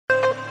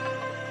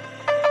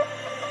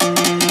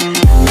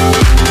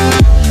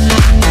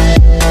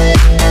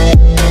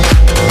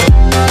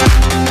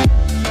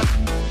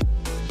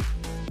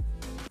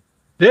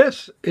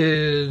This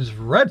is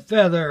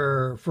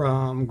Redfeather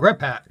from Grep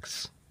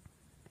Haxs.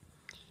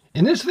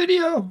 In this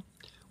video,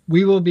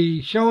 we will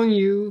be showing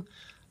you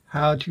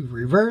how to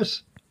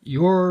reverse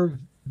your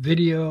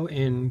video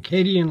in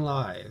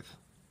Kdenlive.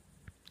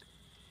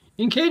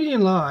 In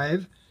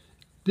Kdenlive,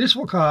 this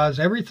will cause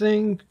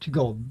everything to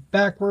go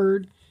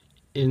backward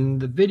in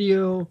the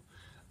video,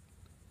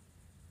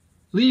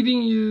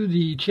 leaving you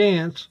the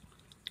chance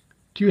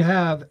to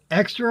have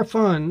extra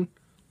fun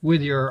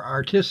with your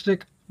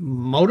artistic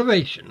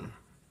motivation.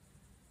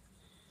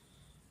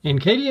 In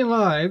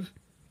Kdenlive,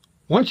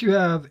 once you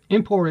have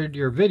imported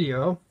your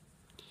video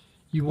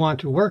you want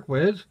to work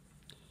with,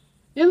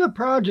 in the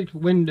project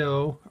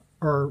window,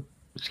 or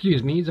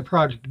excuse me, the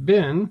project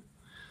bin,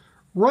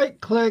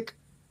 right click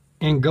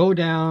and go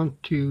down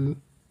to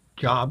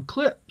job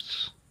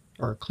clips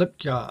or clip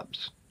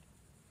jobs.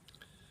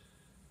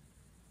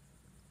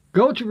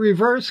 Go to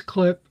reverse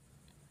clip.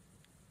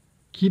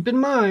 Keep in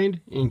mind,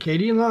 in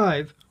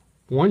Kdenlive,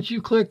 once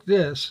you click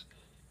this,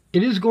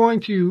 it is going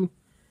to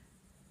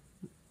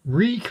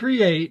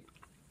recreate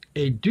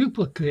a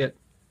duplicate,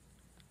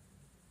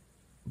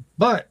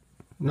 but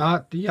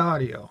not the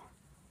audio.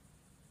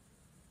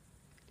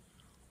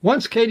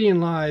 Once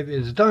Kdenlive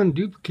is done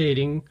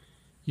duplicating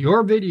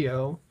your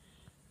video,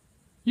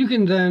 you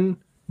can then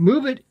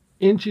move it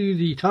into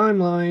the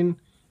timeline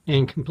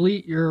and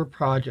complete your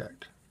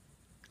project.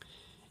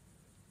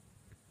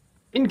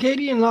 In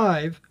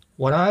Kdenlive,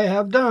 what I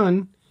have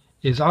done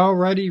is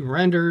already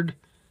rendered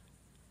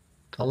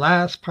the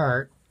last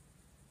part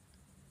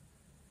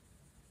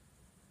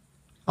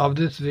of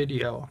this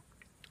video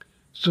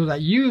so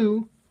that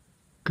you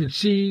could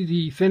see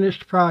the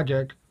finished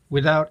project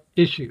without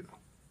issue.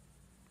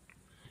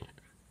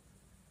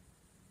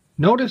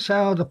 Notice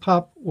how the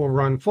pup will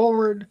run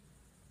forward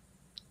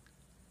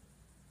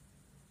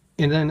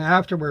and then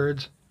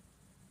afterwards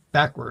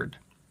backward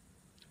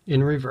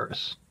in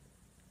reverse.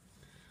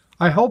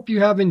 I hope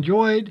you have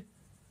enjoyed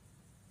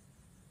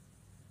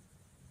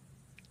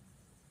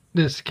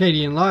this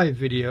Kdenlive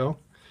video.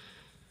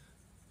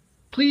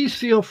 Please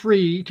feel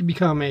free to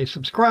become a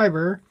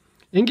subscriber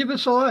and give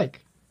us a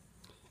like.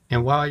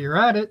 And while you're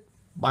at it,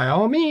 by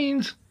all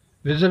means,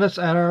 visit us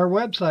at our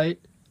website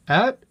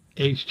at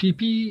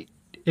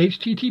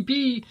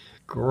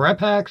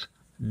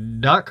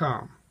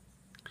http://grephaxs.com.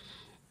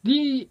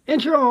 The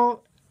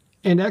intro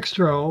and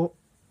extro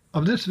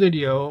of this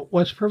video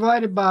was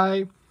provided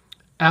by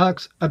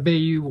Alex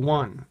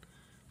Abayu1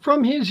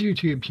 from his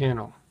YouTube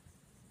channel.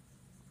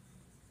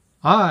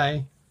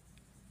 I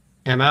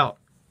am out.